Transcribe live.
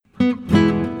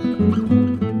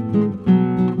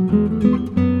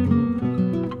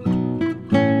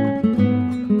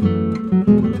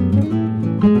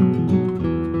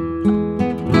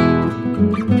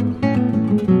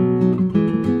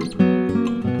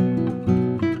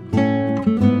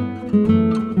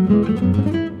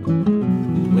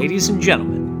and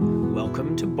gentlemen,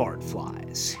 welcome to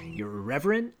Bardflies, your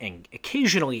irreverent and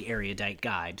occasionally erudite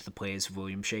guide to the plays of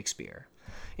William Shakespeare.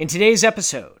 In today's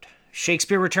episode,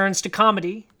 Shakespeare returns to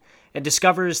comedy and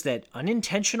discovers that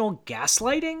unintentional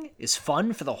gaslighting is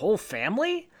fun for the whole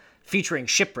family, featuring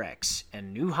shipwrecks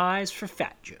and new highs for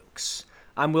fat jokes.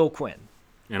 I'm Will Quinn.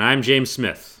 And I'm James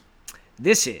Smith.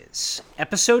 This is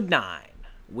Episode 9,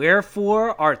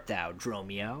 Wherefore Art Thou,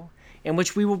 Dromio, in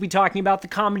which we will be talking about the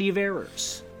comedy of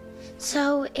errors.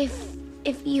 So if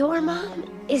your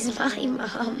mom is my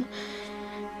mom,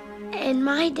 and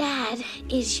my dad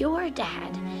is your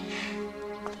dad,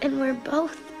 and we're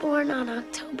both born on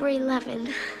October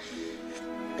 11,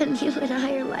 then you and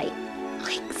I are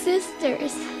like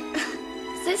sisters.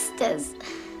 Sisters.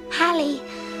 Hallie,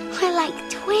 we're like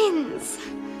twins.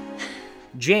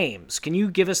 James, can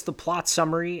you give us the plot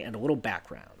summary and a little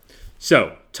background?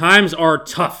 So, times are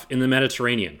tough in the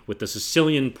Mediterranean, with the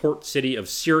Sicilian port city of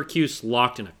Syracuse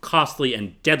locked in a costly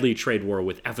and deadly trade war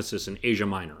with Ephesus in Asia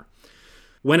Minor.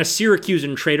 When a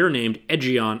Syracusan trader named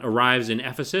Aegeon arrives in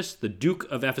Ephesus, the Duke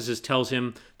of Ephesus tells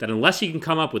him that unless he can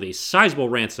come up with a sizable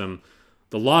ransom,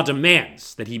 the law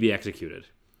demands that he be executed.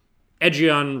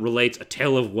 Aegeon relates a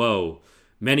tale of woe.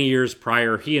 Many years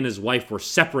prior, he and his wife were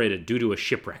separated due to a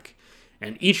shipwreck,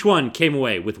 and each one came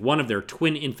away with one of their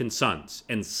twin infant sons,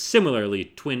 and similarly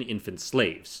twin infant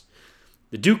slaves.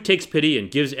 The Duke takes pity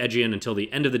and gives Aegeon until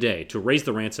the end of the day to raise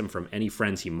the ransom from any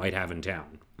friends he might have in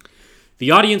town. The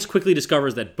audience quickly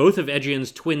discovers that both of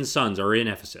Aegeon's twin sons are in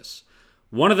Ephesus.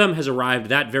 One of them has arrived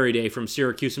that very day from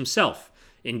Syracuse himself,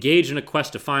 engaged in a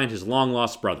quest to find his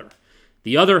long-lost brother.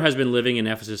 The other has been living in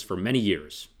Ephesus for many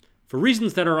years. For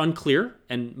reasons that are unclear,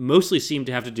 and mostly seem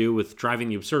to have to do with driving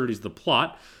the absurdities of the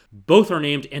plot, both are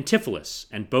named Antipholus,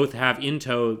 and both have in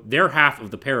tow their half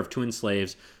of the pair of twin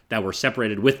slaves that were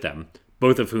separated with them,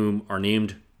 both of whom are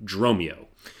named Dromio.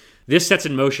 This sets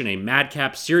in motion a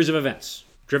madcap series of events,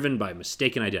 driven by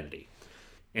mistaken identity.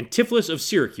 Antipholus of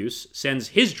Syracuse sends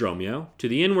his Dromio to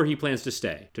the inn where he plans to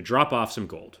stay, to drop off some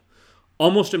gold.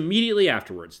 Almost immediately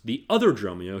afterwards, the other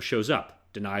Dromio shows up,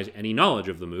 denies any knowledge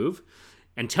of the move,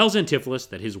 and tells Antipholus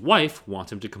that his wife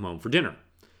wants him to come home for dinner.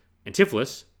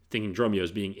 Antipholus, thinking Dromio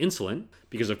is being insolent,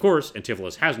 because of course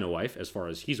Antipholus has no wife, as far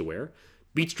as he's aware,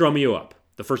 beats Dromio up,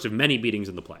 the first of many beatings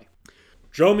in the play.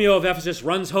 Dromio of Ephesus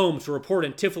runs home to report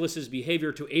Antipholus'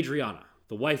 behavior to Adriana,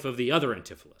 the wife of the other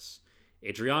Antipholus.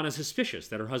 Adriana is suspicious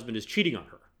that her husband is cheating on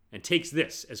her, and takes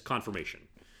this as confirmation.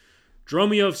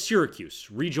 Dromio of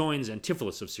Syracuse rejoins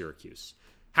Antipholus of Syracuse.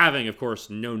 Having, of course,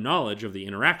 no knowledge of the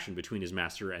interaction between his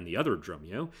master and the other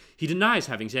Dromio, he denies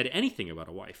having said anything about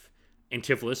a wife.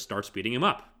 Antipholus starts beating him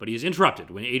up, but he is interrupted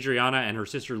when Adriana and her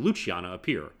sister Luciana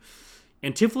appear.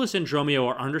 Antipholus and Dromio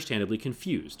are understandably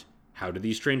confused. How do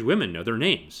these strange women know their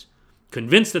names?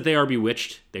 Convinced that they are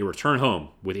bewitched, they return home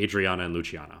with Adriana and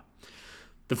Luciana.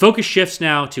 The focus shifts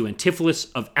now to Antipholus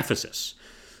of Ephesus.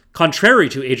 Contrary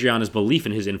to Adriana's belief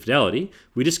in his infidelity,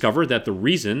 we discover that the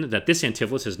reason that this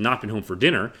Antipholus has not been home for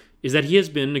dinner is that he has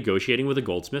been negotiating with a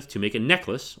goldsmith to make a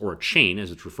necklace, or a chain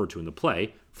as it's referred to in the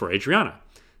play, for Adriana.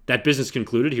 That business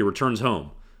concluded, he returns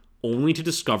home, only to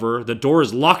discover the door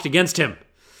is locked against him.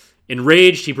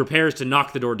 Enraged, he prepares to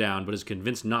knock the door down, but is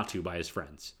convinced not to by his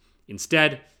friends.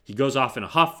 Instead, he goes off in a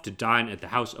huff to dine at the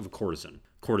house of a courtesan.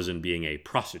 Courtesan being a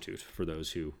prostitute, for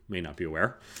those who may not be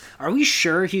aware. Are we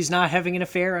sure he's not having an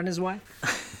affair on his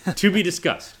wife? To be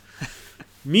discussed.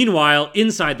 Meanwhile,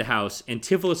 inside the house,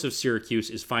 Antipholus of Syracuse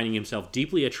is finding himself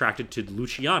deeply attracted to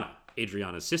Luciana,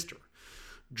 Adriana's sister.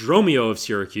 Dromio of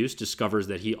Syracuse discovers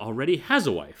that he already has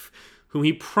a wife, whom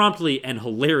he promptly and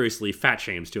hilariously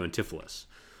fat-shames to Antipholus.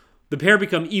 The pair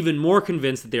become even more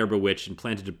convinced that they are bewitched and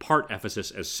plan to depart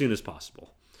Ephesus as soon as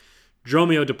possible.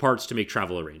 Dromio departs to make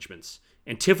travel arrangements.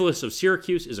 Antipholus of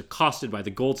Syracuse is accosted by the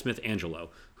goldsmith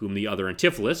Angelo, whom the other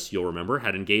Antipholus, you'll remember,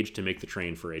 had engaged to make the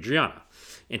train for Adriana.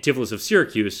 Antipholus of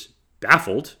Syracuse,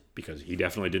 baffled, because he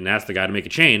definitely didn't ask the guy to make a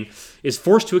chain, is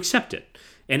forced to accept it,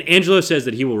 and Angelo says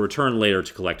that he will return later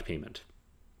to collect payment.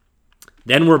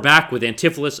 Then we're back with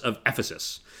Antipholus of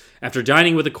Ephesus. After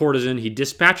dining with a courtesan, he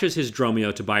dispatches his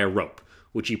Dromio to buy a rope,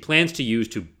 which he plans to use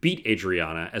to beat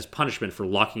Adriana as punishment for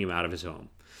locking him out of his home.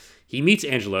 He meets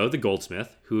Angelo, the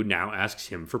goldsmith, who now asks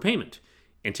him for payment.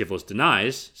 Antipholus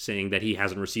denies, saying that he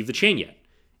hasn't received the chain yet.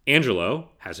 Angelo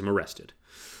has him arrested.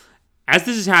 As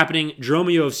this is happening,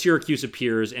 Dromio of Syracuse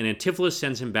appears, and Antipholus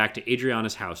sends him back to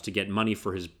Adriana's house to get money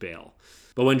for his bail.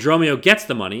 But when Dromio gets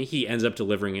the money, he ends up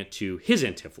delivering it to his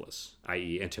Antipholus,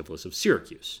 i.e. Antipholus of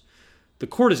Syracuse. The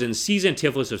courtesan sees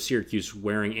Antipholus of Syracuse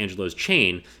wearing Angelo's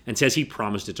chain and says he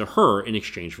promised it to her in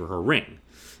exchange for her ring.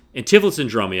 Antipholus and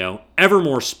Dromio, ever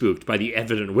more spooked by the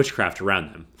evident witchcraft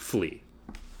around them, flee.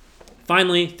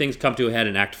 Finally, things come to a head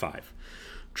in Act 5.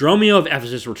 Dromio of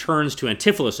Ephesus returns to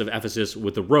Antipholus of Ephesus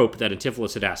with the rope that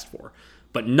Antipholus had asked for,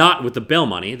 but not with the bail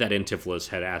money that Antipholus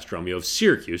had asked Dromio of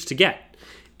Syracuse to get.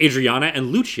 Adriana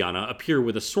and Luciana appear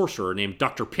with a sorcerer named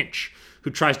Dr. Pinch, who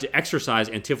tries to exorcise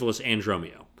Antipholus and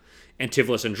Dromio.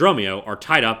 Antipholus and Dromio are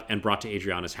tied up and brought to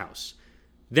Adriana's house.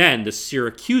 Then the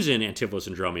Syracusan Antipholus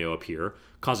and Dromio appear,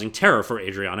 causing terror for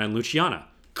Adriana and Luciana.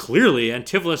 Clearly,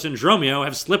 Antipholus and Dromio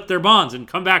have slipped their bonds and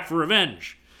come back for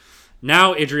revenge.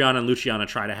 Now Adriana and Luciana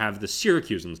try to have the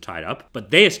Syracusans tied up,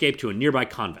 but they escape to a nearby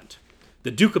convent.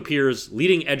 The Duke appears,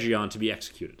 leading Egeon to be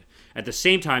executed. At the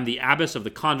same time, the abbess of the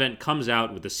convent comes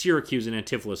out with the Syracusan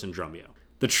Antipholus and Dromio.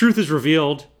 The truth is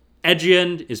revealed,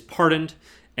 Egeon is pardoned,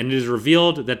 and it is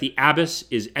revealed that the abbess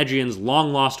is Egeon's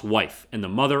long-lost wife and the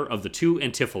mother of the two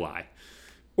Antipholi.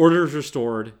 Order is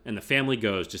restored, and the family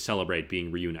goes to celebrate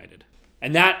being reunited.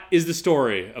 And that is the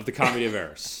story of the Comedy of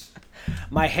Errors.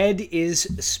 My head is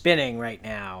spinning right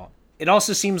now. It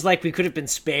also seems like we could have been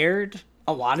spared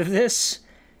a lot of this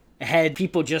had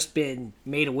people just been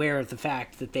made aware of the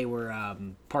fact that they were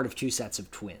part of two sets of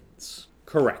twins.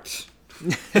 Correct.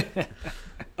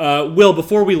 Will,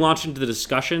 before we launch into the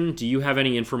discussion, do you have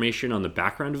any information on the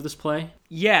background of this play?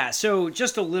 Yeah, so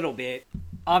just a little bit.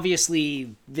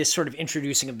 Obviously, this sort of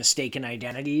introducing of mistaken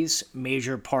identities,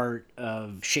 major part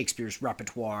of Shakespeare's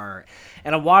repertoire.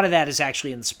 And a lot of that is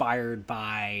actually inspired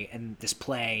by, in this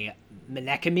play,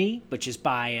 Menechemi, which is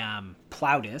by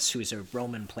Plautus, who is a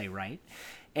Roman playwright.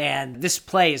 And this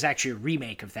play is actually a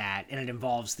remake of that, and it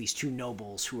involves these two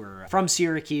nobles who are from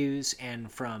Syracuse and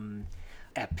from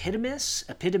Epidemius.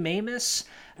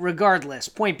 Regardless,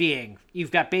 point being,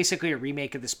 you've got basically a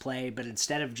remake of this play, but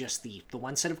instead of just the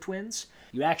one set of twins,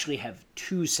 you actually have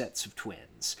two sets of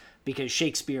twins, because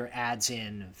Shakespeare adds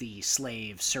in the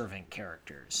slave servant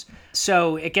characters.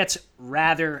 So it gets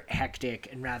rather hectic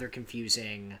and rather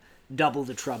confusing. Double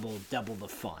the trouble, double the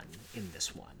fun in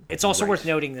this one. It's also worth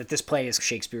noting that this play is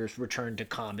Shakespeare's return to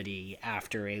comedy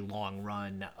after a long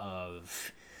run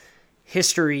of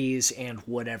histories and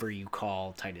whatever you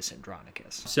call Titus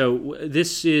Andronicus. So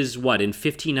this is what, in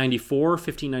 1594,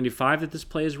 1595 that this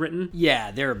play is written?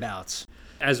 Yeah, thereabouts.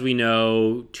 As we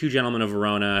know, Two Gentlemen of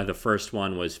Verona, the first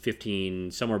one was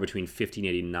somewhere between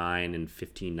 1589 and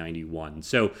 1591.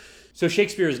 So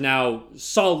Shakespeare is now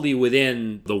solidly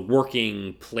within the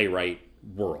working playwright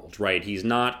world, right? He's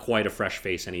not quite a fresh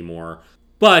face anymore,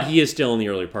 but he is still in the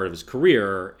early part of his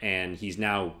career, and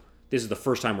this is the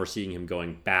first time we're seeing him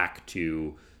going back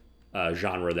to a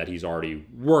genre that he's already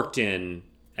worked in,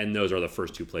 and those are the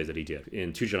first two plays that he did,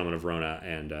 in Two Gentlemen of Verona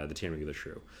and The Taming of the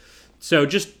Shrew. So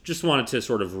just wanted to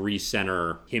sort of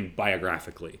recenter him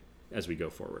biographically as we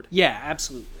go forward. Yeah,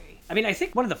 absolutely. I mean, I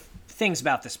think one of the things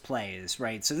about this play is,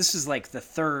 right, so this is like the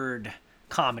third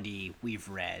comedy we've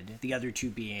read, the other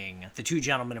two being The Two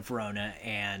Gentlemen of Verona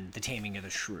and The Taming of the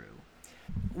Shrew.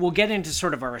 We'll get into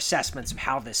sort of our assessments of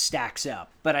how this stacks up,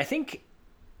 but I think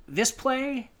this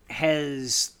play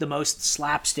has the most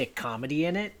slapstick comedy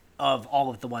in it of all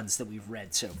of the ones that we've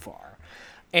read so far.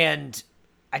 And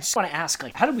I just want to ask,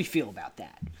 how do we feel about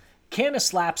that? Can a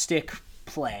slapstick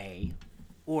play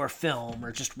or film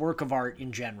or just work of art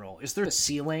in general, is there a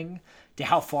ceiling to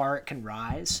how far it can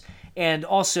rise? And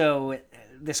also,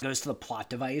 this goes to the plot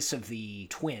device of the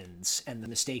twins and the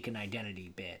mistaken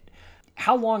identity bit.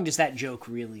 How long does that joke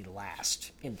really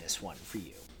last in this one for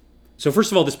you? So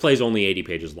first of all, this play is only 80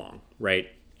 pages long, right?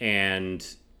 And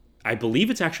I believe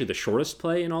it's actually the shortest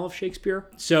play in all of Shakespeare.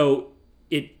 So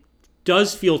it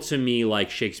does feel to me like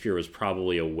Shakespeare was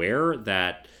probably aware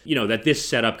that, that this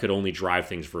setup could only drive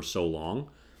things for so long.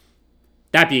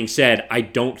 That being said, I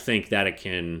don't think that it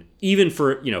can, even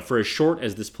for as short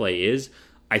as this play is,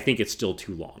 I think it's still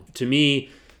too long. To me,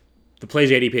 the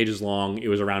play's 80 pages long. It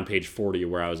was around page 40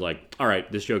 where I was like, all right,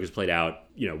 this joke is played out.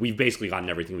 We've basically gotten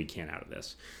everything we can out of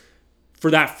this.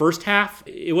 For that first half,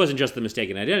 it wasn't just the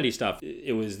mistaken identity stuff.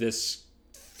 It was this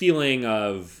feeling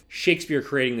of Shakespeare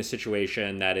creating the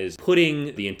situation that is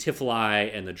putting the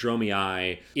Antipholi and the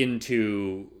Dromii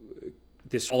into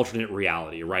this alternate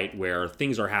reality, right? Where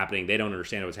things are happening, they don't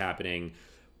understand what's happening,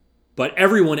 but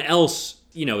everyone else,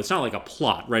 it's not like a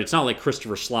plot, right? It's not like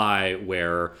Christopher Sly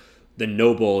where the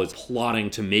noble is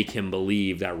plotting to make him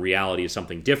believe that reality is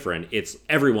something different. It's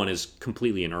everyone is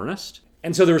completely in earnest.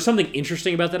 And so there was something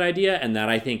interesting about that idea, and that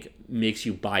I think makes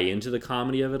you buy into the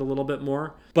comedy of it a little bit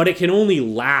more. But it can only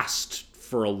last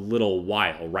for a little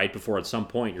while, right? Before at some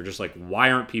point you're just like, why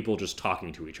aren't people just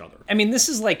talking to each other? I mean, this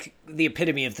is like the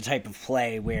epitome of the type of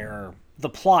play where the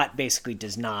plot basically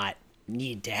does not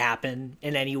need to happen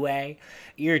in any way.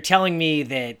 You're telling me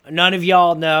that none of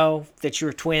y'all know that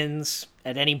you're twins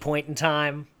at any point in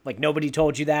time? Like, nobody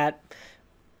told you that?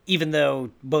 Even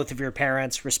though both of your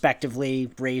parents respectively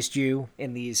raised you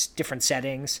in these different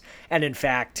settings, and in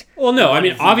fact... Well, no, I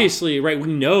mean, obviously, right,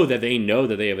 we know that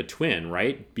they have a twin,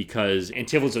 right? Because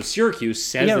Antipholus of Syracuse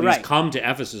says that he's come to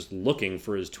Ephesus looking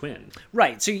for his twin.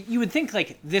 Right, so you would think,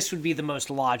 like, this would be the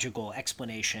most logical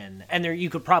explanation, and there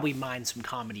you could probably mine some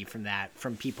comedy from that,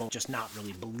 from people just not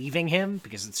really believing him,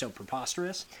 because it's so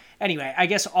preposterous. Anyway, I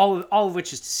guess all of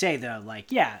which is to say, though,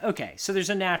 like, yeah, okay, so there's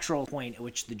a natural point at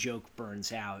which the joke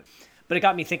burns out. But it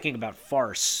got me thinking about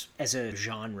farce as a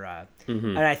genre.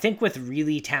 And I think with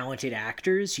really talented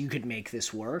actors, you could make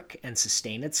this work and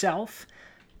sustain itself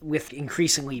with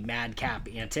increasingly madcap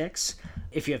antics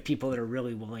if you have people that are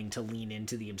really willing to lean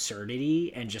into the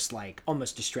absurdity and just, like,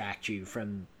 almost distract you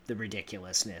from the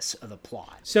ridiculousness of the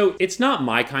plot. So it's not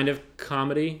my kind of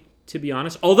comedy, to be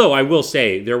honest. Although I will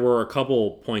say there were a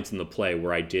couple points in the play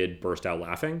where I did burst out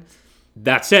laughing.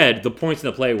 That said, the points in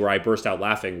the play where I burst out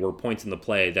laughing were points in the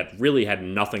play that really had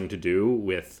nothing to do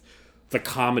with the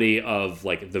comedy of,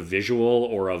 like, the visual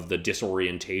or of the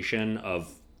disorientation of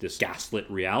this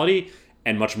gaslit reality,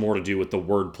 and much more to do with the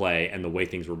wordplay and the way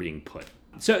things were being put.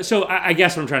 So I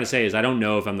guess what I'm trying to say is I don't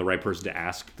know if I'm the right person to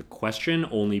ask the question,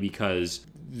 only because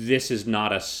this is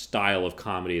not a style of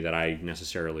comedy that I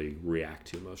necessarily react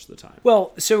to most of the time.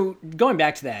 Well, so going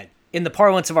back to that, in the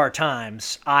parlance of our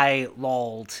times, I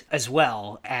lolled as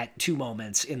well at two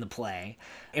moments in the play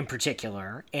in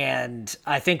particular, and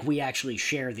I think we actually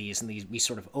share these, and we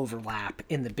sort of overlap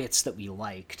in the bits that we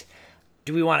liked.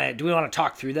 Do we want to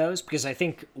talk through those? Because I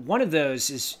think one of those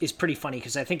is pretty funny,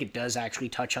 because I think it does actually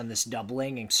touch on this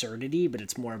doubling absurdity, but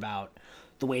it's more about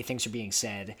the way things are being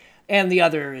said. And the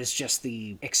other is just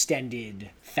the extended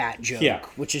fat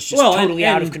joke, which is just totally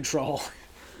out of control.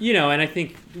 You know, and I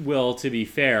think, Will, to be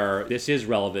fair, this is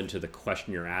relevant to the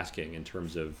question you're asking in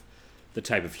terms of the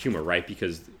type of humor, right?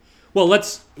 Because, well,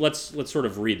 let's sort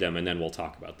of read them and then we'll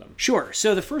talk about them. Sure.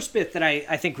 So the first bit that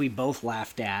I think we both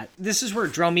laughed at, this is where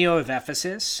Dromio of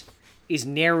Ephesus is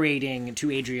narrating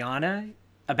to Adriana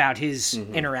about his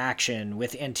interaction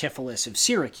with Antipholus of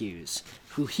Syracuse,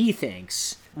 who he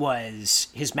thinks was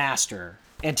his master,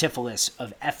 Antipholus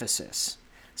of Ephesus.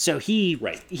 So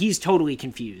he's totally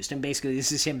confused, and basically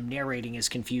this is him narrating his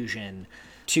confusion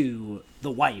to the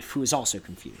wife, who is also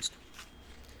confused.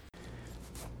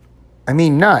 I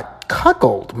mean, not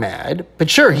cuckold mad, but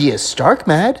sure, he is stark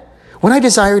mad. When I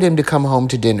desired him to come home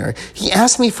to dinner, he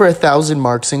asked me for 1,000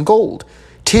 marks in gold.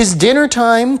 "'Tis dinner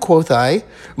time,' quoth I.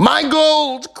 'My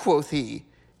gold,' quoth he.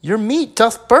 'Your meat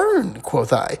doth burn,'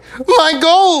 quoth I. 'My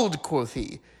gold,' quoth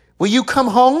he. 'Will you come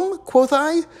home?' quoth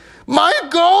I. 'My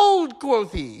gold,'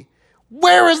 quoth he.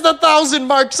 'Where is the 1,000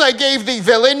 marks I gave thee,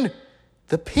 villain?'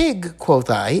 'The pig,' quoth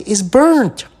I, 'is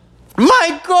burnt.'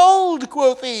 'My gold,'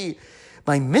 quoth he.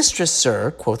 'My mistress,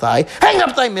 sir,' quoth I. 'Hang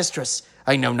up thy mistress.'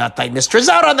 'I know not thy mistress.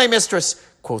 Out on thy mistress,'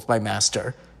 quoth my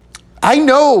master. 'I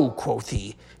know,' quoth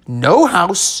he, 'no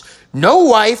house, no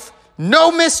wife,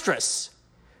 no mistress.'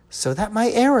 So that my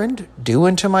errand, due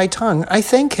unto my tongue, I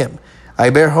thank him. I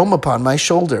bear home upon my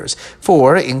shoulders,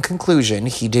 for, in conclusion,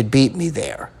 he did beat me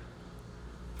there."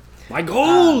 My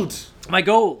gold! My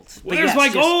gold! Where's my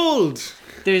gold?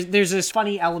 There's this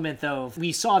funny element, though.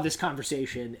 We saw this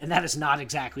conversation, and that is not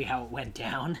exactly how it went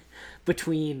down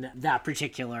between that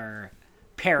particular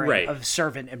pairing of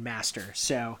servant and master.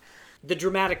 So the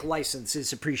dramatic license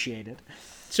is appreciated.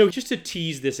 So just to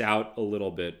tease this out a little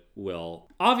bit, Will,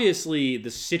 obviously the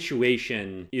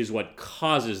situation is what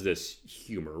causes this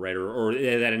humor, right? Or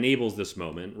that enables this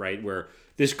moment, right? Where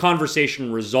this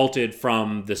conversation resulted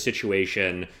from the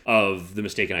situation of the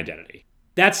mistaken identity.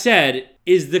 That said,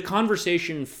 is the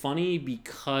conversation funny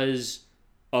because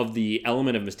of the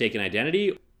element of mistaken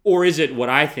identity? Or is it what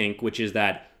I think, which is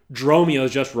that Dromio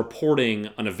is just reporting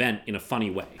an event in a funny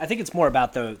way? I think it's more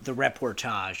about the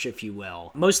reportage, if you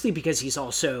will. Mostly because he's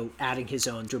also adding his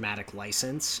own dramatic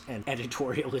license and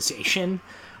editorialization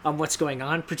on what's going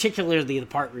on, particularly the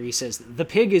part where he says, "The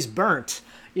pig is burnt,"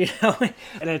 you know?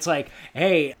 And it's like,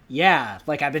 hey, yeah,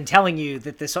 like I've been telling you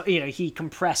that this, you know, he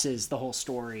compresses the whole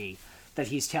story that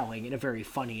he's telling in a very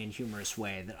funny and humorous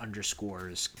way that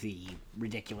underscores the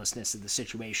ridiculousness of the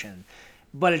situation.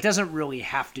 But it doesn't really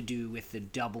have to do with the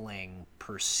doubling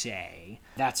per se.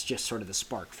 That's just sort of the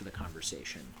spark for the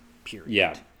conversation, period.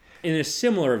 Yeah. In a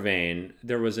similar vein,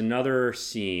 there was another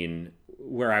scene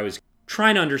where I was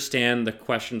trying to understand the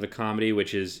question of the comedy,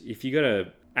 which is if you go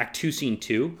to Act 2, Scene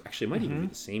 2, actually it might even be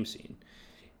the same scene.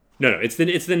 No, it's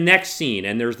the next scene,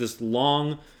 and there's this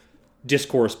long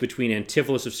discourse between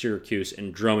Antipholus of Syracuse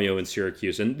and Dromio in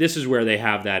Syracuse. And this is where they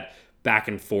have that back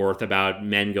and forth about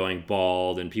men going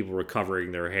bald and people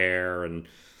recovering their hair. And,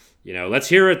 let's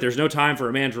hear it. There's no time for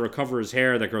a man to recover his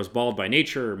hair that grows bald by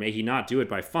nature. May he not do it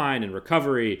by fine and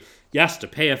recovery. Yes, to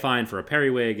pay a fine for a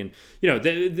periwig. And,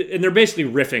 and they're basically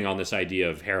riffing on this idea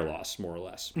of hair loss, more or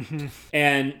less. Mm-hmm.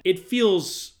 And it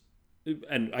feels,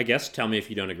 and I guess tell me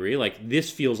if you don't agree, like this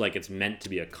feels like it's meant to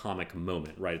be a comic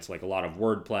moment, right? It's like a lot of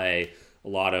wordplay, a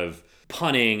lot of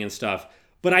punning and stuff.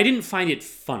 But I didn't find it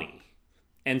funny.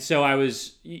 And so I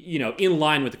was, in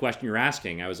line with the question you're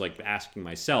asking, I was like asking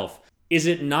myself, is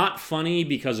it not funny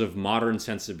because of modern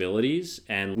sensibilities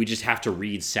and we just have to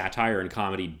read satire and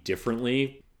comedy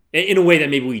differently in a way that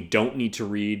maybe we don't need to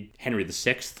read Henry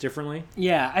VI differently?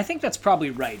 Yeah, I think that's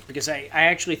probably right, because I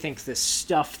actually think the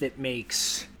stuff that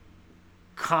makes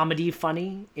comedy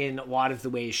funny in a lot of the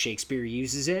ways Shakespeare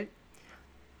uses it,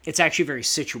 it's actually very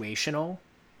situational.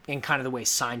 In kind of the way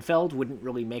Seinfeld wouldn't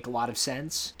really make a lot of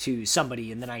sense to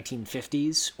somebody in the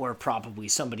 1950s or probably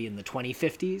somebody in the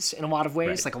 2050s in a lot of ways.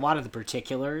 Right. Like a lot of the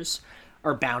particulars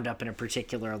are bound up in a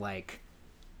particular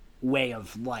way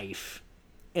of life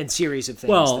and series of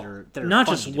things that are not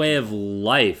just way of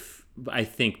life, I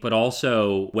think, but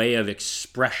also way of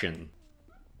expression.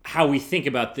 How we think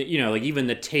about the, even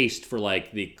the taste for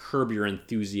the Curb Your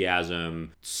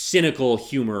Enthusiasm, cynical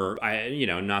humor.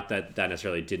 Not that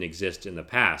necessarily didn't exist in the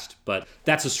past, but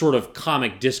that's a sort of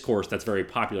comic discourse that's very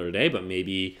popular today, but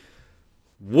maybe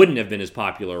wouldn't have been as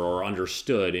popular or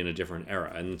understood in a different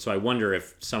era. And so I wonder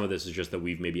if some of this is just that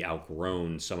we've maybe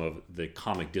outgrown some of the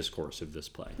comic discourse of this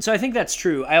play. So I think that's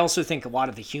true. I also think a lot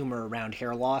of the humor around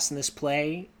hair loss in this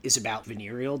play is about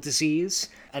venereal disease.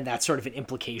 And that's sort of an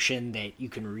implication that you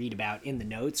can read about in the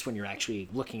notes when you're actually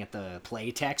looking at the play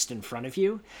text in front of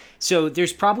you. So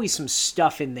there's probably some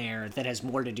stuff in there that has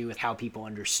more to do with how people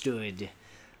understood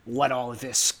what all of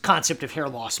this concept of hair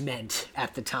loss meant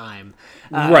at the time.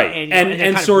 Right.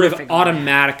 And sort of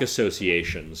automatic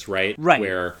associations, right? Right.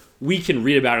 Where we can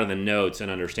read about it in the notes and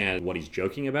understand what he's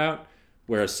joking about,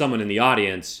 whereas someone in the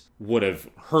audience would have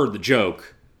heard the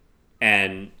joke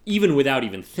and even without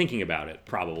even thinking about it,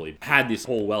 probably had this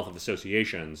whole wealth of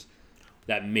associations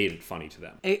that made it funny to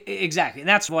them. Exactly. And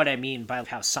that's what I mean by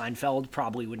how Seinfeld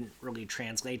probably wouldn't really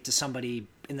translate to somebody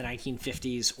in the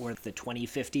 1950s or the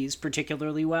 2050s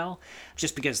particularly well,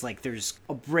 just because there's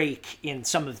a break in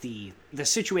some of the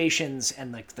situations,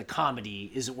 and the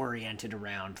comedy is oriented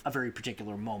around a very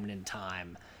particular moment in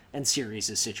time and series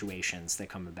of situations that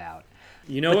come about.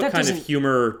 What kind of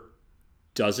humor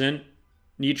doesn't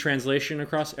need translation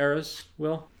across eras,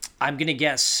 Will? I'm going to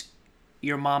guess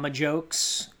your mama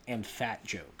jokes and fat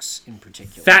jokes in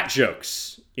particular. Fat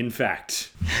jokes, in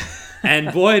fact.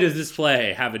 And boy, does this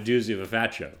play have a doozy of a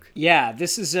fat joke. Yeah,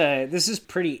 this is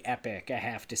pretty epic, I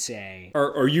have to say.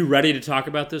 Are you ready to talk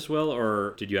about this, Will,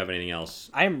 or did you have anything else?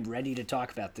 I am ready to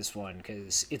talk about this one,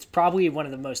 because it's probably one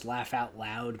of the most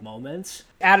laugh-out-loud moments.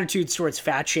 Attitudes towards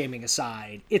fat-shaming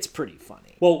aside, it's pretty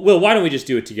funny. Well, Will, why don't we just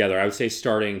do it together? I would say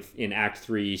starting in Act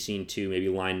 3, Scene 2, maybe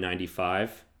line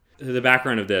 95. The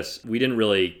background of this, we didn't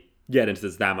really get into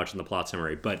this that much in the plot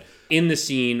summary, but in the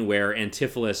scene where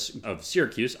Antipholus of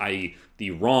Syracuse, i.e.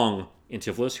 the wrong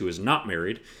Antipholus, who is not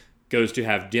married, goes to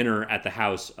have dinner at the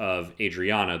house of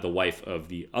Adriana, the wife of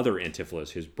the other Antipholus,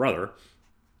 his brother,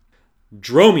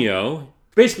 Dromio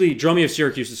of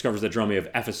Syracuse discovers that Dromio of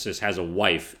Ephesus has a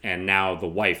wife, and now the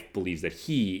wife believes that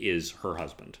he is her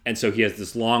husband. And so he has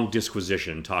this long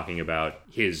disquisition talking about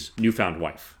his newfound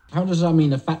wife. How does that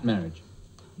mean a fat marriage?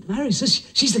 Mary says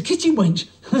she's the kitchen wench,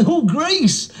 all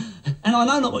grease. And I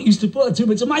know not what used to put her to,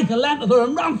 but to make a lamp of her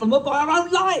and run from her by her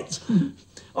own light.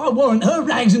 I warrant her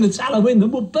rags in the tallow in them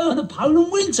will burn a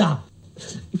Poland winter.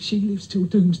 If she lives till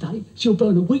doomsday, she'll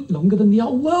burn a week longer than the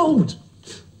whole world.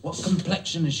 What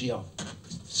complexion is she of?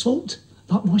 Salt,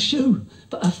 like my shoe,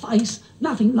 but her face,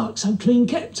 nothing like so clean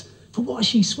kept. For why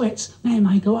she sweats, man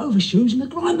may go over shoes in the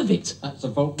grime of it. That's a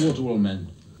fault water will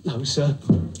mend. No, sir.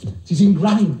 It is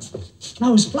ingrained.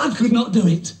 Noah's flood could not do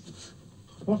it.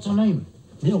 What's her name?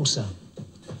 Nell, sir.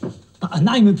 But a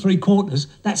name and 3/4,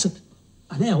 that's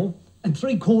an L and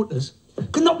 3/4,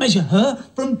 could not measure her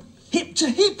from hip to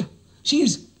hip. She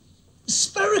is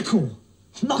spherical,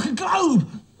 like a globe.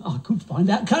 I could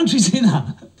find out countries in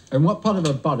her. In what part of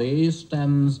her body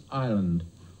stands Ireland?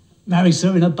 Marry,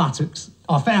 sir, in her buttocks.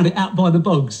 I found it out by the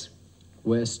bogs.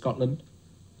 Where's Scotland?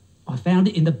 I found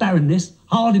it in the barrenness,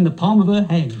 hard in the palm of her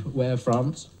hand. Where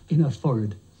France? In her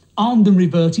forehead. Armed and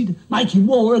reverted, making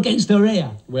war against her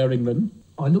hair. Where England?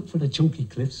 I looked for the chalky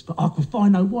cliffs, but I could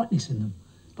find no whiteness in them.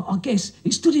 But I guess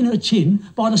it stood in her chin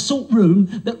by the salt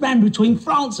room that ran between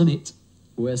France and it.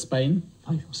 Where Spain?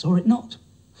 I saw it not,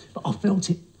 but I felt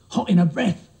it hot in her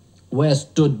breath. Where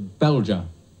stood Belgium?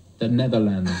 The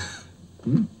Netherlands.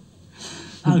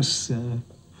 Oh, sir,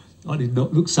 I did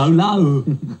not look so low.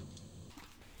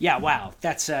 Yeah, wow,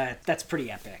 that's pretty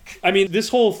epic. I mean, this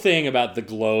whole thing about the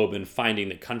globe and finding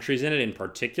the countries in it in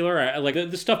particular, like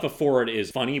the stuff before it is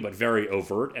funny but very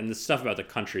overt, and the stuff about the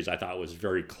countries I thought was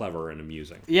very clever and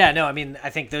amusing. Yeah, no, I mean,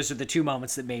 I think those are the two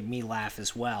moments that made me laugh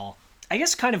as well. I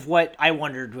guess kind of what I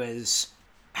wondered was,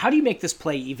 how do you make this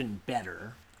play even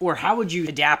better? Or how would you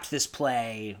adapt this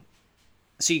play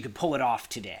so you could pull it off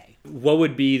today? What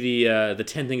would be the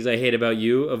 10 Things I Hate About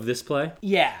You of this play?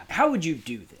 Yeah, how would you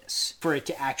do this for it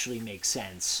to actually make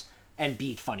sense and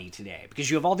be funny today? Because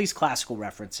you have all these classical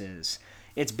references.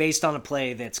 It's based on a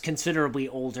play that's considerably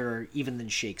older even than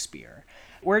Shakespeare.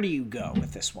 Where do you go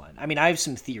with this one? I mean, I have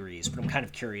some theories, but I'm kind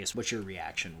of curious what your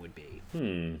reaction would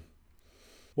be.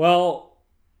 Well,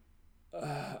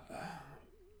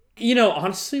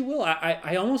 honestly, Will,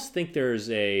 I almost think there's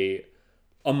a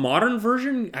modern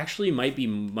version actually might be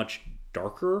much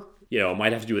darker. It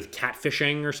might have to do with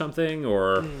catfishing or something,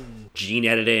 or gene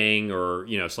editing, or,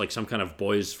 it's like some kind of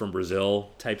Boys from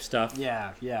Brazil type stuff.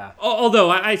 Yeah. Although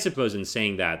I suppose in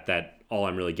saying that all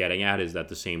I'm really getting at is that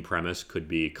the same premise could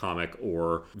be comic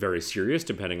or very serious,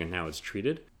 depending on how it's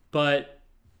treated. But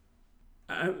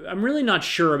I'm really not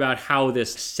sure about how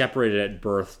this separated at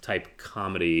birth type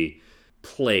comedy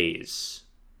plays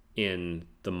in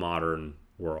the modern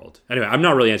world. Anyway, I'm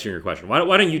not really answering your question.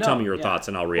 Why don't you tell me your thoughts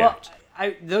and I'll react?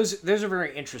 Well, those are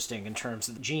very interesting in terms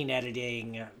of gene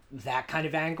editing, that kind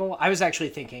of angle. I was actually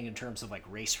thinking in terms of like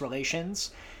race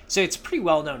relations. So it's a pretty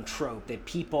well-known trope that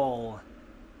people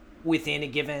within a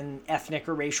given ethnic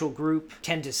or racial group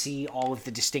tend to see all of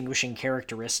the distinguishing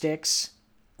characteristics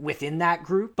within that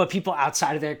group, but people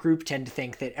outside of that group tend to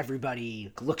think that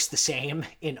everybody looks the same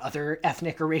in other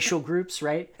ethnic or racial groups,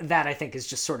 right? That, I think, is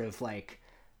just sort of like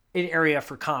an area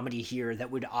for comedy here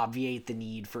that would obviate the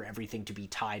need for everything to be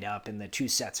tied up in the two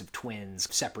sets of twins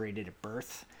separated at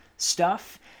birth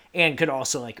stuff, and could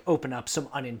also like open up some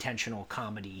unintentional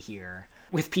comedy here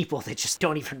with people that just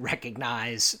don't even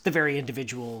recognize the very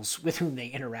individuals with whom they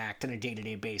interact on a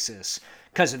day-to-day basis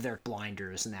because of their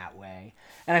blinders in that way.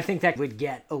 And I think that would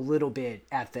get a little bit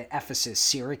at the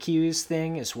Ephesus-Syracuse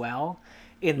thing as well,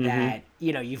 in that,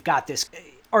 you've got this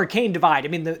arcane divide. I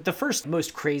mean, the first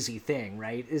most crazy thing,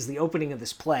 right, is the opening of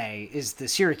this play is the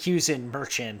Syracusan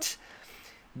merchant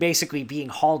basically being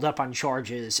hauled up on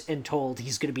charges and told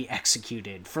he's going to be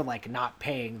executed for like not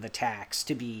paying the tax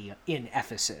to be in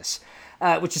Ephesus,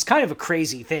 which is kind of a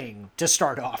crazy thing to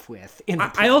start off with.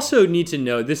 I also need to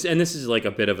know this, and this is like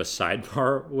a bit of a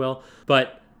sidebar, Will,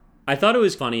 but I thought it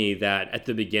was funny that at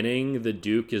the beginning, the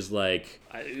Duke is like,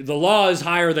 the law is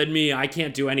higher than me, I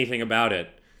can't do anything about it.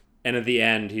 And at the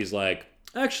end, he's like,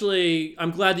 actually,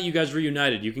 I'm glad that you guys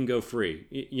reunited. You can go free.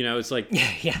 It's like,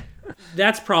 yeah.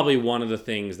 That's probably one of the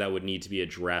things that would need to be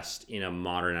addressed in a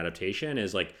modern adaptation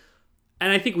is like,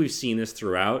 and I think we've seen this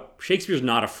throughout, Shakespeare's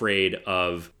not afraid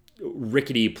of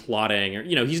rickety plotting, or,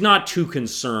 he's not too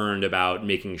concerned about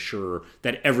making sure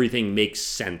that everything makes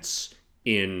sense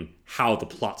in how the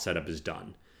plot setup is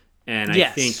done. And I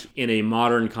think in a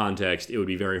modern context, it would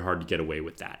be very hard to get away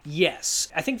with that. Yes.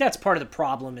 I think that's part of the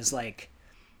problem is like,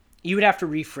 you would have to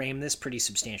reframe this pretty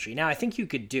substantially. Now, I think you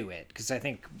could do it, because I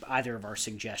think either of our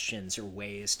suggestions are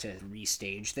ways to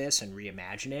restage this and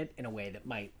reimagine it in a way that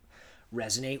might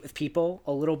resonate with people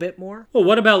a little bit more. Well,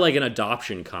 what about like an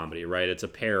adoption comedy, right? It's a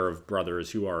pair of brothers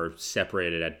who are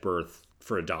separated at birth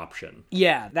for adoption.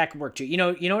 Yeah, that could work too. You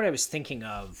know what I was thinking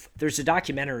of? There's a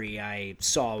documentary I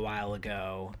saw a while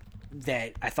ago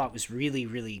that I thought was really,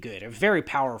 really good. A very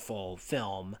powerful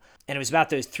film. And it was about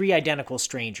those three identical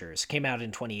strangers. It came out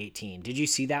in 2018. Did you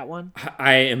see that one?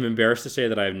 I am embarrassed to say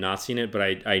that I have not seen it,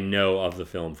 but I know of the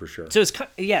film for sure. So it's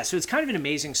kind of an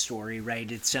amazing story,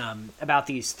 right? It's about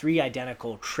these three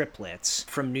identical triplets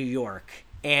from New York,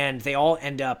 and they all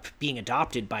end up being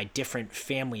adopted by different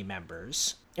family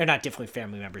members. Or not different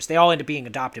family members. They all end up being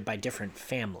adopted by different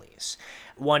families.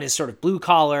 One is sort of blue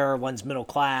collar, one's middle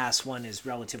class, one is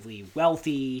relatively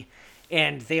wealthy,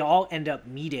 and they all end up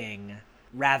meeting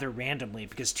rather randomly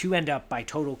because two end up by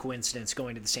total coincidence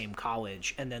going to the same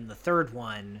college, and then the third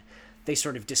one they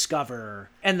sort of discover,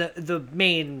 and the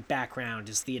main background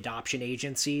is the adoption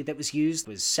agency that was used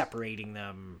was separating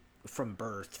them from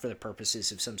birth for the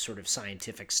purposes of some sort of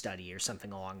scientific study or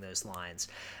something along those lines.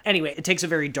 Anyway, it takes a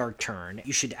very dark turn.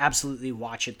 You should absolutely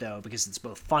watch it, though, because it's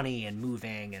both funny and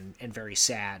moving and very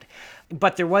sad.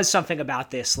 But there was something about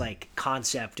this like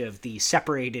concept of the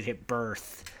separated at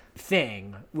birth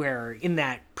thing, where in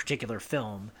that particular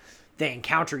film, they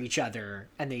encounter each other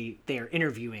and they are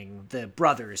interviewing the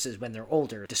brothers as when they're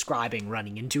older, describing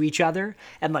running into each other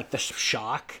and like the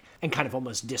shock and kind of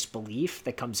almost disbelief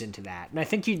that comes into that. And I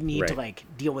think you need to like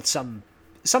deal with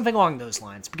something along those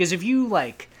lines, because if you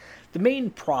like, the main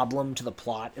problem to the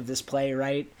plot of this play,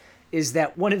 right, is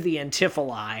that one of the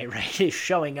Antipholi, right, is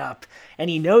showing up and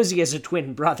he knows he has a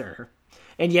twin brother.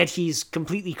 And yet he's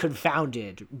completely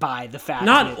confounded by the fact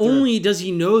Not only does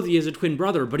he know that he has a twin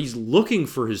brother, but he's looking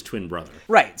for his twin brother.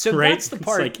 Right. So right? That's the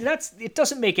part. It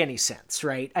doesn't make any sense,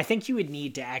 right? I think you would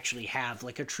need to actually have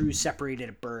like a true separated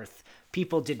at birth.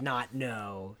 People did not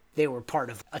know they were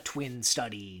part of a twin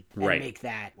study and make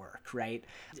that work, right?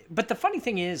 But the funny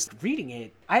thing is, reading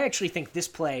it, I actually think this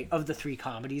play, of the 3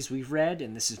 comedies we've read,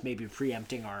 and this is maybe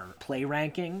preempting our play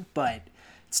ranking, but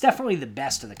it's definitely the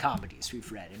best of the comedies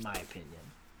we've read, in my opinion.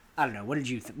 I don't know. What did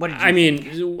you think? I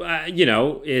mean,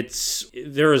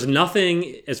 there is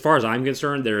nothing, as far as I'm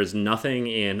concerned, there is nothing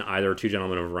in either Two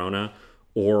Gentlemen of Verona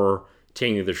or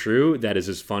Taming of the Shrew that is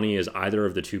as funny as either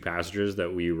of the 2 passages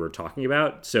that we were talking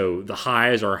about. So the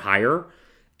highs are higher,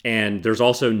 and there's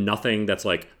also nothing that's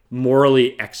like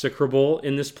morally execrable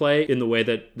in this play in the way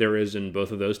that there is in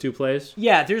both of those 2 plays.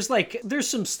 Yeah, there's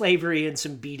some slavery and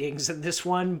some beatings in this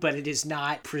one, but it is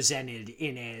not presented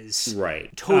in as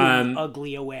totally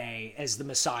ugly a way as the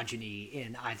misogyny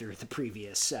in either of the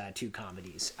previous 2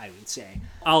 comedies, I would say.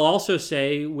 I'll also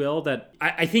say, Will, that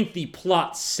I think the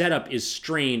plot setup is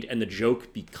strained and the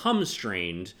joke becomes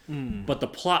strained, but the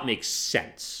plot makes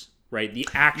sense, right? The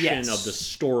action of the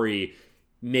story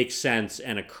makes sense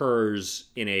and occurs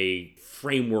in a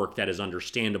framework that is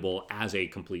understandable as a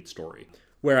complete story.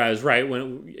 Whereas,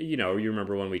 when, you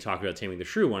remember when we talked about Taming the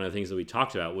Shrew, one of the things that we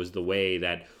talked about was the way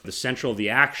that the central of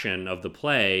the action of the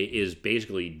play is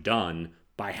basically done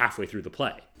by halfway through the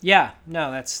play. Yeah, no,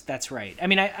 that's right. I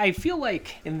mean, I feel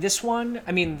like in this one,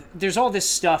 I mean, there's all this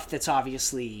stuff that's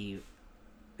obviously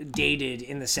dated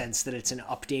in the sense that it's an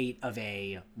update of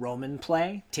a Roman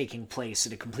play taking place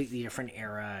at a completely different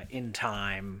era in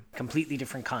time, completely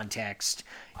different context.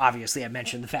 Obviously, I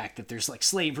mentioned the fact that there's like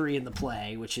slavery in the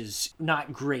play, which is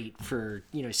not great for,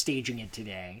 staging it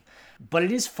today. But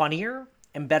it is funnier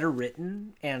and better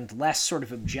written and less sort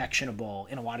of objectionable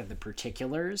in a lot of the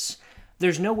particulars.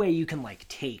 There's no way you can like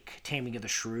take Taming of the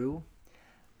Shrew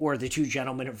or The Two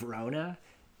Gentlemen of Verona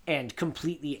and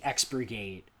completely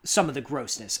expurgate some of the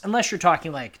grossness, unless you're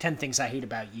talking like 10 Things I Hate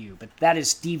About You, but that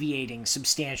is deviating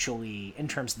substantially in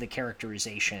terms of the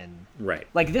characterization. Right.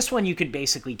 Like this one you could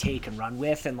basically take and run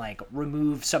with and like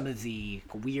remove some of the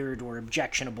weird or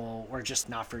objectionable or just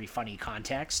not very funny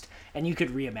context, and you could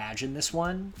reimagine this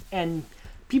one, and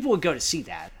people would go to see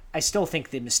that. I still think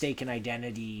the mistaken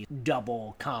identity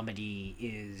double comedy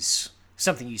is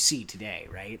something you see today,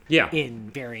 right? Yeah. In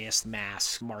various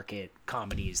mass market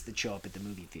comedies that show up at the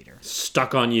movie theater.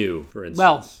 Stuck on You, for instance.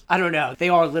 Well, I don't know. They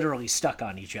are literally stuck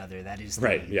on each other. That is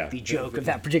the joke of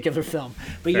that particular film.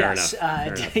 But Fair yes,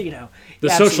 enough. The absolutely.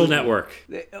 Social Network.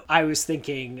 I was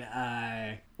thinking,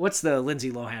 what's the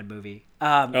Lindsay Lohan movie? The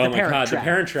Parent Trap. The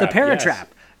Parent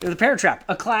Trap. The Parent Trap,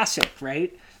 a classic,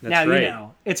 right? That's right.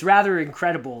 It's rather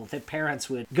incredible that parents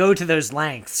would go to those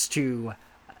lengths to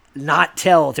not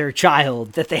tell their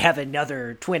child that they have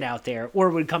another twin out there, or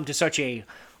would come to such a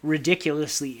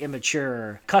ridiculously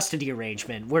immature custody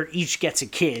arrangement where each gets a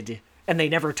kid and they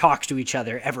never talk to each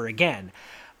other ever again.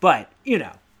 But,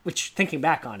 which, thinking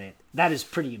back on it, that is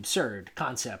pretty absurd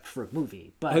concept for a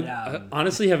movie. But I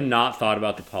honestly have not thought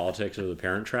about the politics of The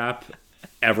Parent Trap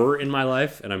ever in my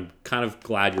life, and I'm kind of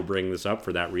glad you're bringing this up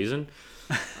for that reason.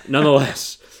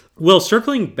 Nonetheless, well,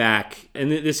 circling back,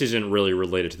 and this isn't really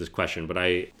related to this question, but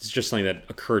it's just something that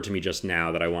occurred to me just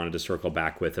now that I wanted to circle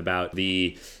back with about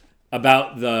the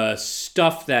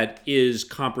stuff that is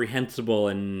comprehensible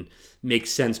and makes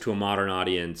sense to a modern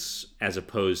audience as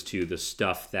opposed to the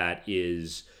stuff that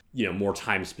is, more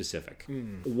time specific.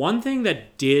 One thing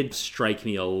that did strike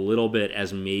me a little bit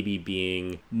as maybe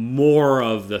being more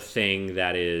of the thing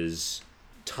that is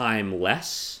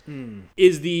timeless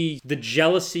is the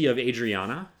jealousy of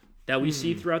Adriana that we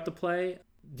see throughout the play.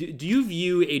 Do you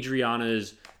view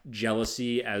Adriana's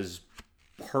jealousy as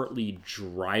partly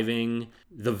driving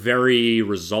the very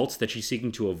results that she's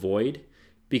seeking to avoid?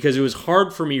 Because it was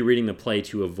hard for me reading the play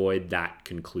to avoid that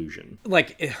conclusion.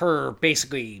 Like her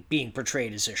basically being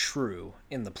portrayed as a shrew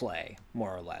in the play,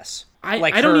 more or less.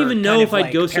 I don't her even know kind if of, I'd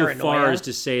like, go so far paranoia. as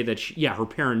to say that, her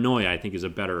paranoia, I think, is a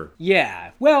better... Yeah,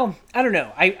 well, I don't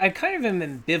know. I kind of am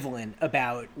ambivalent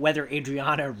about whether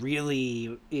Adriana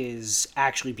really is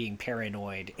actually being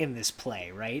paranoid in this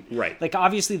play, right? Right. Like,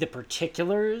 obviously the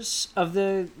particulars of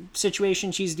the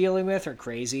situation she's dealing with are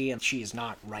crazy, and she is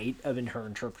not right in her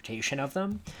interpretation of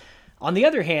them. On the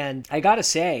other hand, I gotta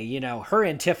say, her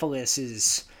Antipholus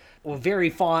is... Well, very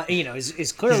fond,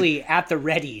 is clearly at the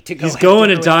ready to go. He's going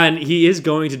to dine. He is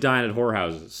going to dine at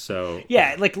whorehouses. So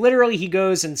yeah, like literally, he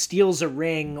goes and steals a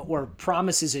ring or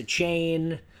promises a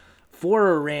chain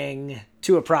for a ring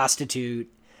to a prostitute,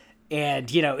 and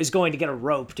is going to get a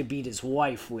rope to beat his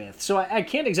wife with. So I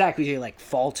can't exactly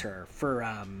fault her for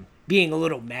being a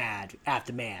little mad at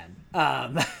the man.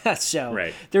 So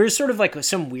right. There is sort of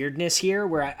some weirdness here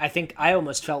where I think I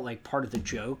almost felt like part of the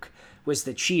joke was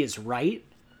that she is right.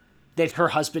 That her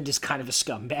husband is kind of a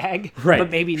scumbag, right?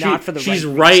 But maybe not for the she's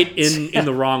right right in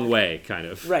the wrong way, kind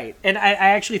of. Right, and I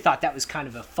actually thought that was kind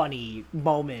of a funny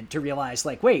moment to realize,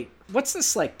 wait, what's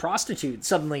this prostitute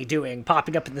suddenly doing,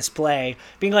 popping up in this play,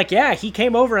 being yeah, he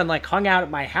came over and hung out at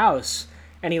my house,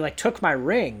 and he took my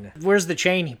ring. Where's the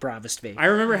chain he promised me? I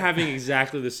remember having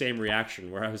exactly the same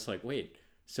reaction where I was like, wait,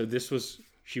 so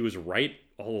she was right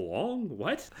all along?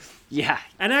 What? Yeah,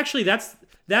 and actually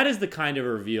that is the kind of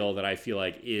reveal that I feel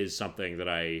like is something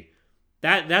that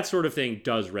that sort of thing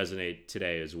does resonate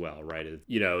today as well, right?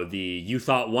 You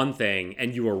thought one thing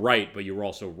and you were right, but you were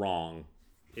also wrong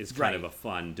is kind of a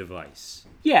fun device.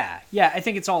 Yeah, I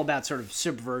think it's all about sort of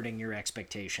subverting your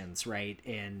expectations, right?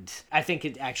 And I think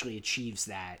it actually achieves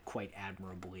that quite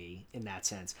admirably in that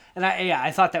sense. And I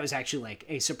thought that was actually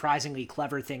a surprisingly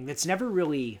clever thing that's never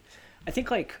really, I think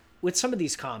with some of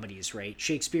these comedies, right,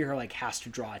 Shakespeare has to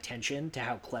draw attention to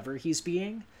how clever he's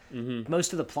being. Mm-hmm.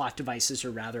 Most of the plot devices are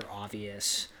rather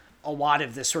obvious. A lot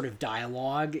of the sort of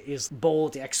dialogue is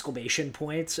bold exclamation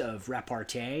points of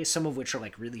repartee, some of which are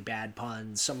really bad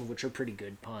puns, some of which are pretty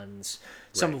good puns,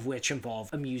 some of which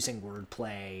involve amusing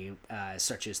wordplay,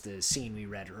 such as the scene we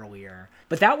read earlier.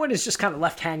 But that one is just kind of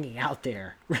left hanging out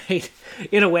there, right?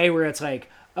 In a way where it's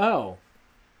oh,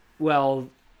 well...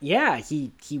 Yeah,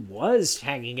 he was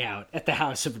hanging out at the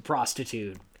house of a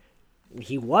prostitute.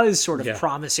 He was sort of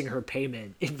promising her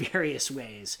payment in various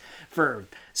ways for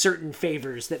certain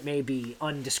favors that may be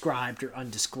undescribed or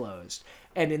undisclosed.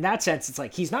 And in that sense,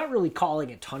 it's he's not really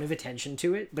calling a ton of attention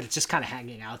to it, but it's just kind of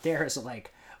hanging out there as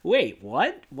wait,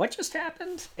 what? What just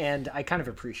happened? And I kind of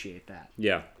appreciate that.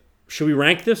 Yeah. Should we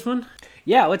rank this one?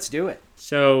 Yeah, let's do it.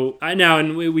 So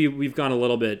we've gone a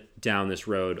little bit down this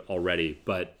road already,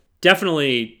 but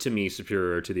definitely, to me,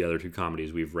 superior to the other two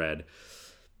comedies we've read.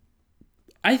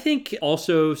 I think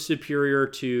also superior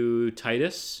to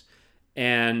Titus.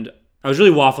 And I was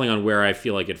really waffling on where I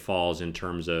feel like it falls in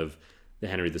terms of the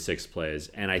Henry VI plays.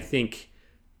 And I think,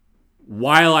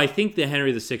 while I think the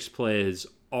Henry VI plays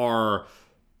are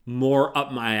more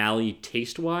up my alley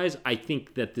taste-wise, I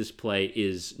think that this play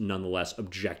is nonetheless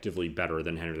objectively better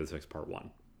than Henry VI Part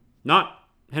 1. Not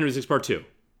Henry VI Part 2.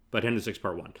 But Henry VI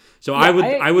Part 1. So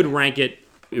yeah, I would rank it.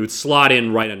 It would slot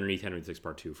in right underneath Henry VI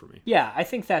Part 2 for me. Yeah, I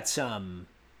think that's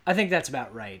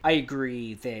about right. I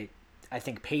agree that I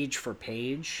think page for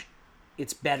page,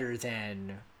 it's better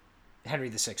than Henry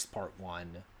VI Part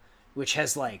 1, which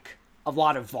has a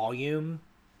lot of volume,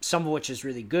 some of which is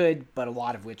really good, but a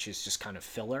lot of which is just kind of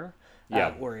filler,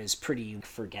 or is pretty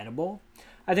forgettable.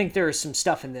 I think there is some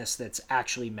stuff in this that's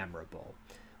actually memorable.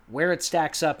 Where it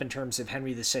stacks up in terms of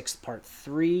Henry VI Part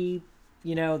 3,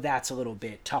 that's a little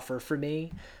bit tougher for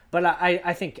me. But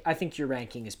I think your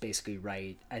ranking is basically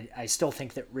right. I still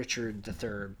think that Richard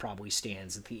III probably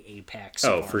stands at the apex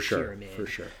of our pyramid. For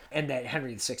sure. And that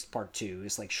Henry VI Part 2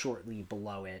 is shortly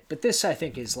below it. But this, I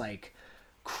think, is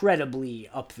credibly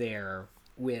up there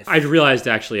with... I realized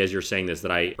actually as you're saying this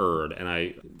that I erred, and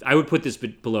I would put this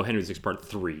below Henry VI Part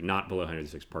 3, not below Henry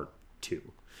VI Part 2.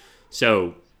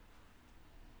 So...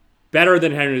 better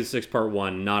than Henry VI Part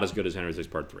 1, not as good as Henry VI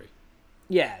Part 3.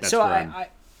 Yeah, that's so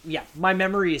my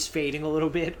memory is fading a little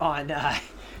bit on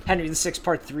Henry VI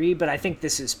Part 3, but I think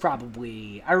this is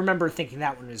probably... I remember thinking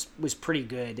that one was pretty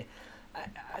good.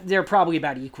 They're probably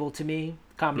about equal to me.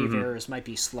 Comedy of Errors might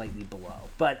be slightly below.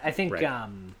 But I think,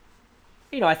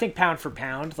 I think pound for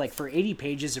pound, for 80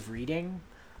 pages of reading,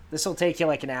 this will take you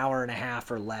an hour and a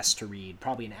half or less to read.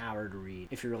 Probably an hour to read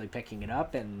if you're really picking it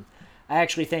up. And I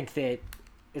actually think that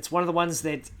it's one of the ones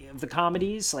that, of the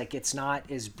comedies, it's not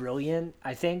as brilliant,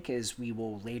 I think, as we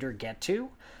will later get to,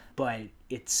 but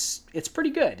it's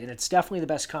pretty good, and it's definitely the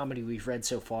best comedy we've read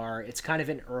so far. It's kind of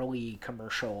an early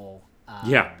commercial,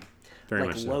 very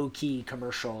much so. low-key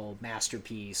commercial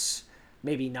masterpiece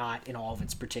Maybe not in all of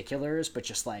its particulars, but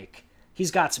just like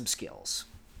he's got some skills.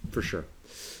 For sure.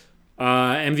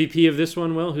 MVP of this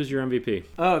one, Will? Who's your MVP?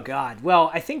 Oh, God. Well,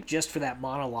 I think just for that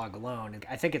monologue alone,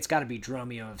 I think it's got to be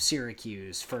Dromio of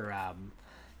Syracuse for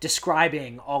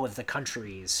describing all of the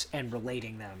countries and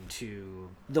relating them to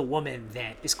the woman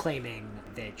that is claiming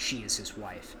that she is his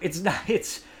wife.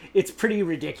 It's pretty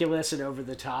ridiculous and over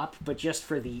the top, but just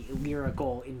for the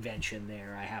lyrical invention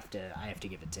there, I have to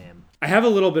give it to him. I have a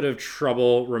little bit of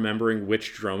trouble remembering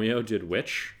which Dromio did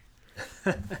which.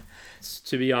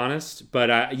 To be honest,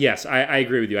 but yes, I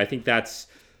agree with you. I think that's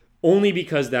only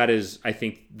because that is, I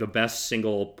think, the best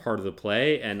single part of the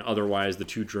play, and otherwise the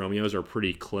two Dromios are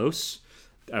pretty close.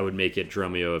 I would make it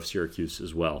Dromio of Syracuse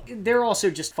as well. They're also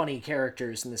just funny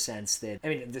characters in the sense that, I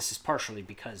mean, this is partially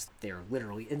because they're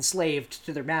literally enslaved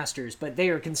to their masters, but they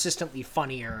are consistently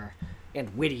funnier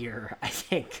and wittier, I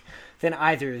think, than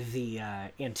either the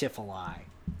Antipholi.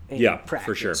 Practice,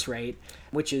 for sure. Right?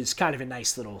 Which is kind of a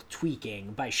nice little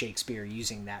tweaking by Shakespeare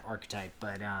using that archetype.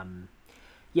 But,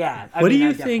 What do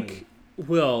you think,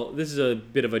 Will, this is a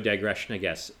bit of a digression, I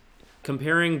guess.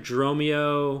 Comparing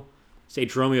Dromio, say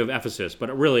Dromio of Ephesus,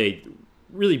 but really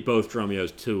both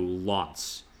Dromios to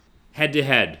Launce. Head to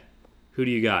head, who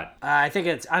do you got?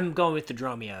 I'm going with the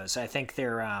Dromios. I think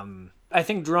they're,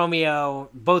 Dromio,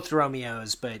 both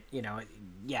Dromios, but,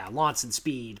 Launce and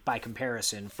Speed by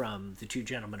comparison from the two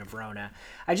Gentlemen of Verona.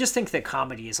 I just think that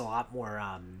comedy is a lot more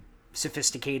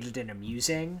sophisticated and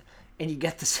amusing, and you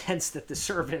get the sense that the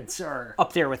servants are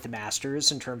up there with the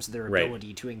masters in terms of their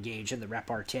ability to engage in the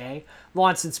repartee.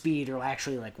 Launce and Speed are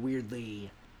actually like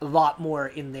weirdly a lot more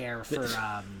in there for...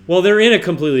 Well, they're in a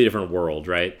completely different world,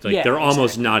 right? Like they're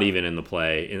almost exactly. not even in the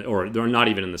play, or they're not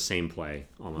even in the same play,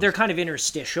 almost. They're kind of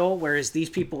interstitial, whereas these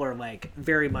people are like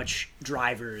very much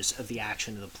drivers of the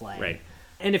action of the play. Right.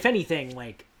 And if anything,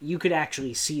 like you could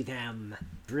actually see them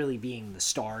really being the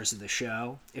stars of the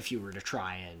show if you were to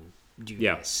try and do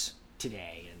this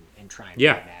today and try and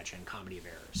imagine Comedy of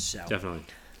Errors. So definitely.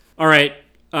 All right.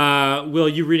 Will,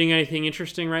 you reading anything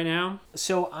interesting right now?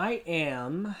 So I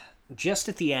am just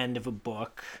at the end of a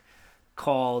book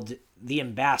called The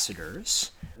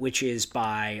Ambassadors, which is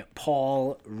by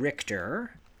Paul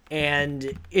Richter.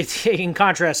 And it's, in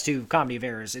contrast to Comedy of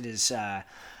Errors, it is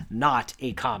not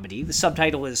a comedy. The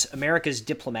subtitle is America's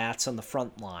Diplomats on the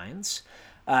Front Lines.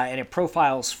 And it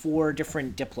profiles 4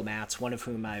 different diplomats, one of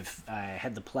whom I've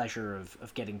had the pleasure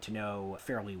of getting to know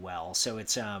fairly well. So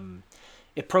it's...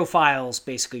 It profiles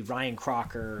basically Ryan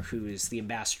Crocker, who is the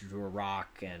ambassador to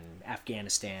Iraq and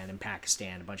Afghanistan and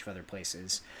Pakistan, a bunch of other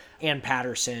places. Ann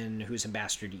Patterson, who's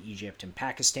ambassador to Egypt and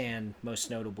Pakistan, most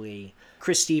notably.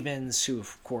 Chris Stevens, who,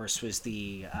 of course, was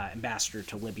the ambassador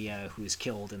to Libya, who was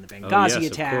killed in the Benghazi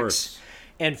attacks. Of course.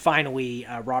 And finally,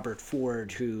 Robert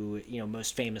Ford, who,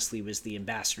 most famously was the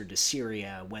ambassador to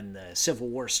Syria when the Civil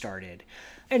War started.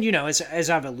 And, as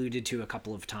I've alluded to a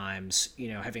couple of times,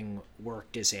 having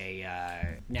worked as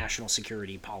a national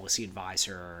security policy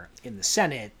advisor in the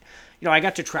Senate, I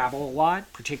got to travel a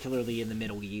lot, particularly in the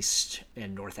Middle East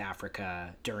and North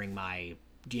Africa during my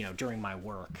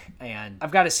work. And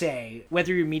I've got to say,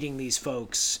 whether you're meeting these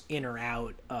folks in or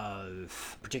out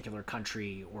of a particular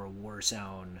country or a war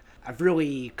zone, I've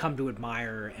really come to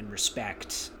admire and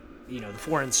respect, the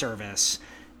Foreign Service.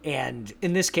 And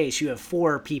in this case, you have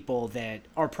 4 people that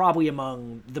are probably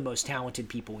among the most talented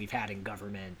people we've had in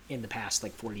government in the past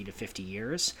 40 to 50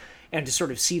 years. And to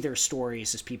sort of see their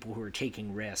stories as people who are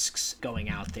taking risks, going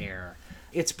out there,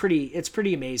 it's pretty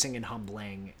amazing and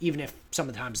humbling, even if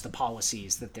sometimes the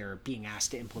policies that they're being asked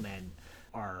to implement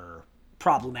are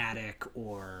problematic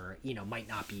or, might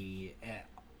not be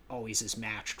always as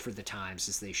matched for the times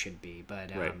as they should be.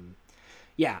 But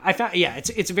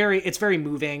it's very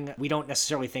moving. We don't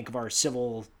necessarily think of our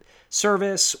civil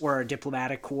service or our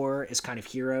diplomatic corps as kind of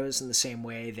heroes in the same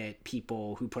way that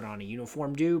people who put on a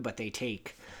uniform do, but they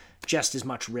take just as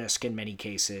much risk in many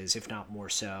cases, if not more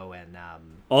so. And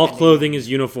all clothing is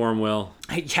uniform, Will.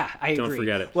 Yeah, I agree. Don't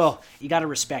forget it. Well, you got to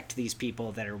respect these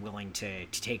people that are willing to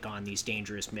take on these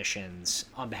dangerous missions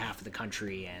on behalf of the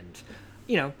country and,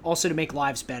 also to make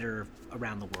lives better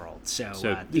around the world. So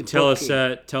tell us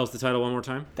the title one more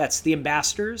time. That's The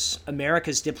Ambassadors,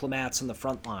 America's Diplomats on the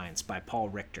Front Lines by Paul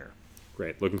Richter.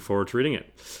 Great. Looking forward to reading it.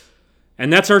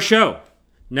 And that's our show.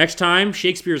 Next time,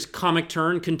 Shakespeare's comic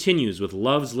turn continues with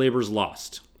Love's Labour's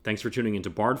Lost. Thanks for tuning into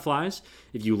Bardflies.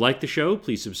 If you like the show,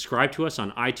 please subscribe to us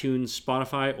on iTunes,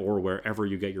 Spotify, or wherever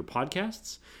you get your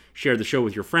podcasts. Share the show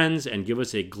with your friends and give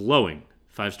us a glowing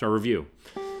 5-star review.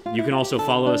 You can also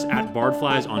follow us at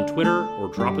Bardflies on Twitter or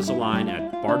drop us a line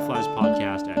at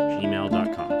bardfliespodcast@gmail.com.